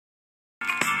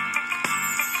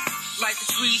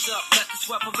squeeze up, let the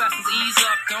sweat of essence ease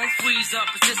up. Don't freeze up,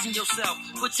 position yourself.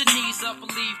 Put your knees up,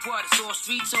 believe what? It's all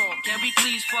street talk. Can we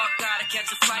please fuck? Gotta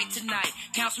catch a flight tonight.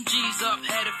 Count some G's up,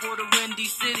 headed for the windy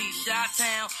city.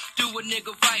 Chi-town, do a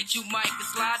nigga right. You might can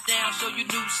slide down, show you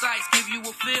new sights. Give you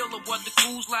a feel of what the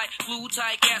cool's like. Blue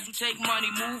tight, gas will take money,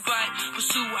 move right.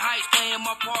 Pursue heights, playing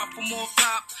my part for more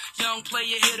cop. Young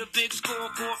player hit a big score,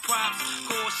 court props.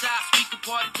 Call shots, we can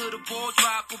party till the ball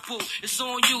drop. Boo, it's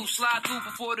on you, slide through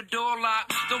before the door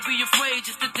lock. Don't be afraid,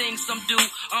 just the things some do.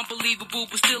 Unbelievable,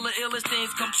 but still the illest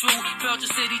things come true. Felt your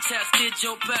city test, did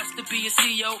your best to be a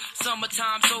CEO.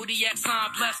 Summertime, zodiac sign,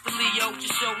 bless the Leo.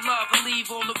 Just show love and leave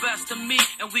all the best to me,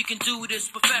 and we can do this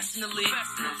professionally. Get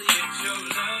your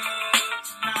love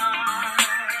tonight.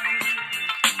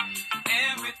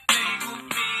 Everything will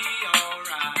be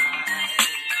alright.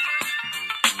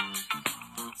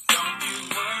 Don't you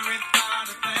worry about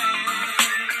a thing.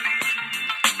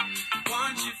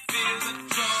 Once you feel the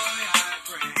joy I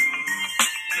bring,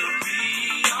 you'll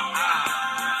be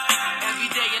alright. Every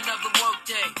day another work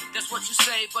day. That's what you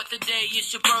say, but today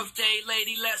is your birthday.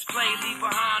 Lady, let's play. Leave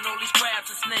behind all these crabs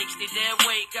and snakes. They dead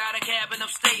weight. Got a cabin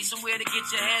upstate, somewhere to get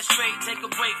your head straight. Take a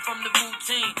break from the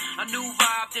routine. A new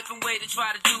vibe, different way to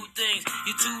try to do things.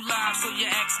 You're too live, so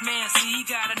your ex-man, see, he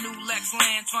got a new Lex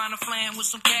land. Trying to flam with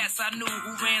some cats I knew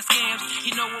who ran scams.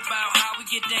 You know about how we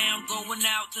get down. Going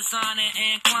out, designing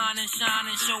and climbing,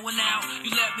 shining, showing out.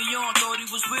 You let me on, thought he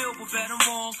was real, but bet I'm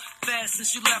wrong. Fast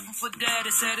since you left him for dead,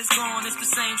 it said it's gone. It's the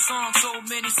same song, so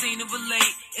many seen to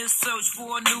relate. In search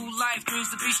for a new life, dreams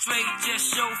to be straight.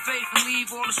 Just show faith and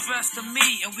leave all the stress to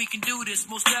me, and we can do this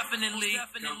most definitely.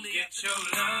 Come get your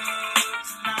love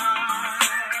tonight.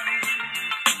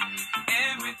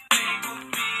 Everything will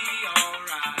be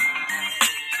alright.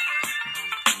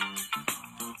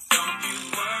 Don't you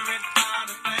worry about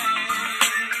a thing.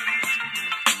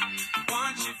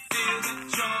 Once you feel the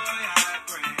joy I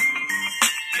bring,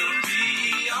 you'll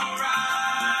be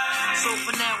alright. So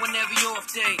for now, on every off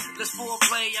day, let's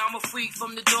foreplay. I'm a freak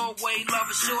from the doorway. Love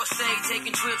a short stay,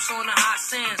 taking trips on the hot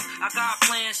sands. I got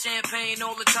plans, champagne,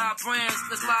 all the top brands.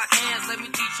 Let's lock hands, let me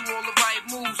teach you all the right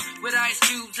moves. With ice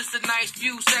cubes, it's a nice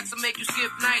view. Sex will make you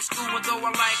skip night school. And though I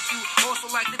like you,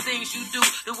 also like the things you do.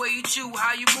 The way you chew,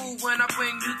 how you move when I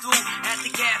bring you through. At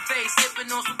the cafe, sipping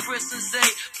on some Christmas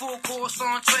Day. Full course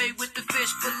entree with the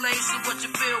fish fillet. See what you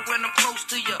feel when I'm close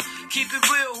to you. Keep it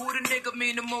real, who the nigga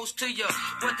mean the most to you?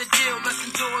 What the deal? Let's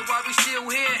enjoy while we still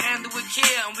here. Handle with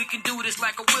care, and we can do this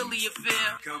like a Willie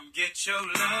affair. Come get your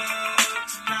love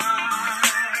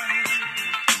tonight.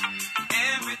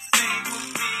 Everything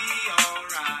will be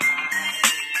alright.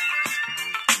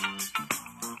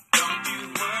 Don't you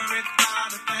worry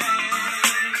about a thing.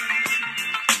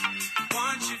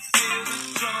 Once you feel the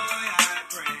joy I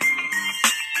bring,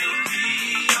 you'll be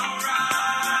alright.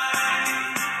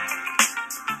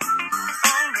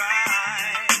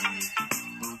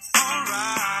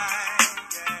 Alright,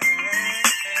 yeah.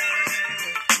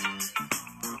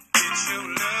 Get your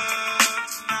love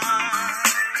tonight.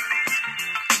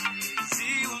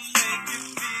 See what make you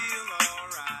feel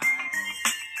alright.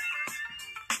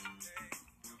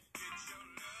 Get your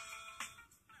love.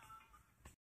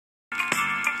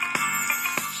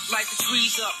 Light the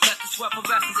trees up, let the sweat of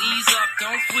essence ease up.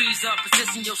 Don't freeze up,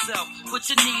 position yourself. Put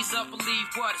your knees up, believe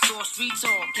what? It's all street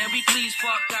talk. Can we please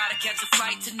fuck? Gotta catch a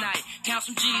flight tonight. Count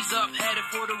some G's up, headed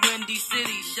for the windy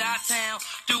city. Chi-town,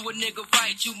 do a nigga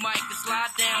right. You might can slide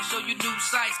down, show you new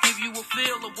sights. Give you a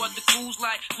feel of what the cool's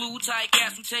like. Blue tight,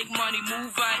 gas will take money,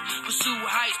 move right. Pursue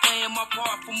heights, playing my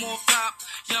part for more cop.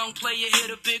 Young player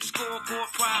hit a big score, court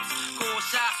props. Call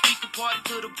shots, we can party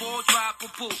till the ball drop.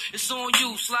 Boo, it's on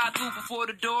you, slide through before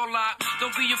the door lock.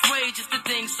 Don't be afraid, just the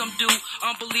things some do.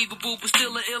 Unbelievable, but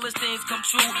still the illest things come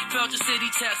true. Felt your city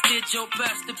test, did your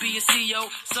best to be a CEO.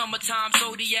 Summertime,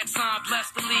 zodiac sign,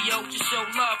 bless the Leo. Just show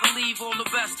love and leave all the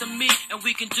rest to me, and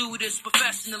we can do this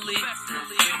professionally. Get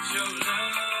your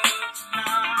love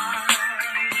tonight.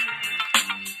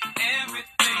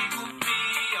 Everything will be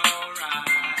alright.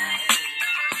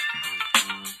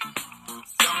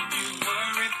 Don't you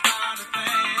worry about a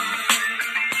thing.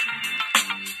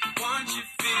 Once you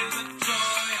feel the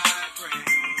joy I bring,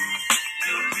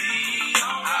 you'll be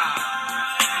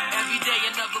alright. Every day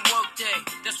another work day.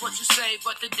 That's what you say. say,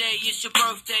 but today is your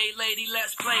birthday, lady.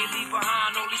 Let's play. Leave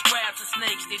behind all these crabs and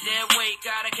snakes. They dead weight.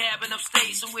 Got a cabin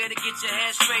upstate, somewhere to get your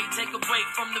head straight. Take a break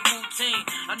from the routine.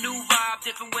 A new vibe,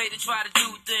 different way to try to do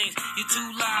things. You're too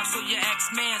live, so your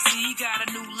ex-man, see, he got a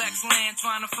new Lex Land,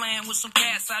 trying to flam with some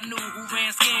cats I knew who ran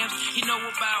scams. He know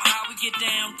about how we get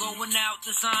down, going out,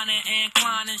 designing and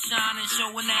climbing, shining,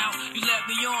 showing out. You let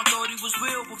me on, thought he was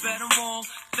real, but bet I'm wrong.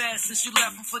 Fast since you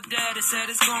left him for dead, it said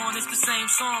it's gone. It's the same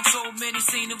song, so many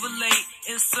seen to relate.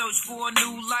 In search for a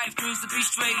new life, dreams to be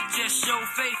straight. Just show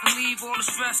faith and leave all the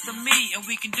stress to me, and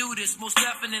we can do this most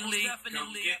definitely.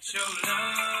 Come get your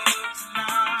love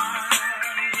tonight.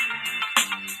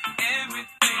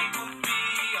 Everything will be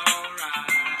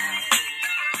alright.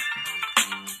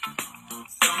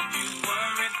 Don't you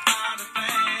worry about a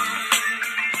thing.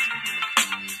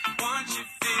 Once you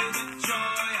feel the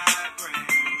joy I bring,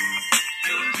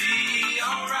 you'll be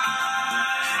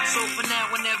alright. So for now,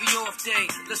 whenever you're off day,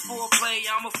 let's foreplay.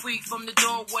 I'm a freak from the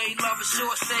doorway. Love a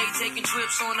short stay, taking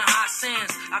trips on the hot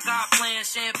sands. I got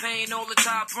plans, champagne, all the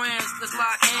top brands. Let's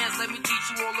lock hands, let me teach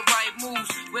you all the right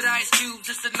moves. With ice cubes,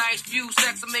 it's a nice view.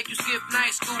 Sex will make you skip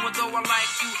night school. And though I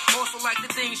like you, also like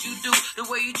the things you do. The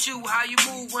way you chew, how you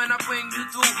move when I bring you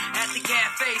through. At the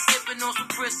cafe, sipping on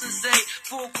some Greene-AZ.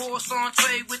 Full course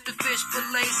entree with the fish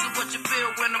fillet. See what you feel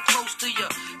when I'm close to you.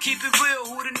 Keep it real,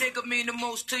 who the nigga mean the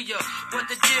most to you? What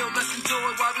the deal? Let's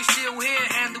enjoy while we still here.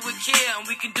 Handle with care, and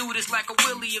we can do this like a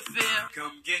Willie affair.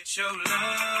 Come get your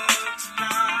love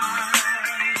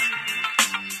tonight.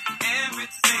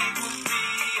 Everything will be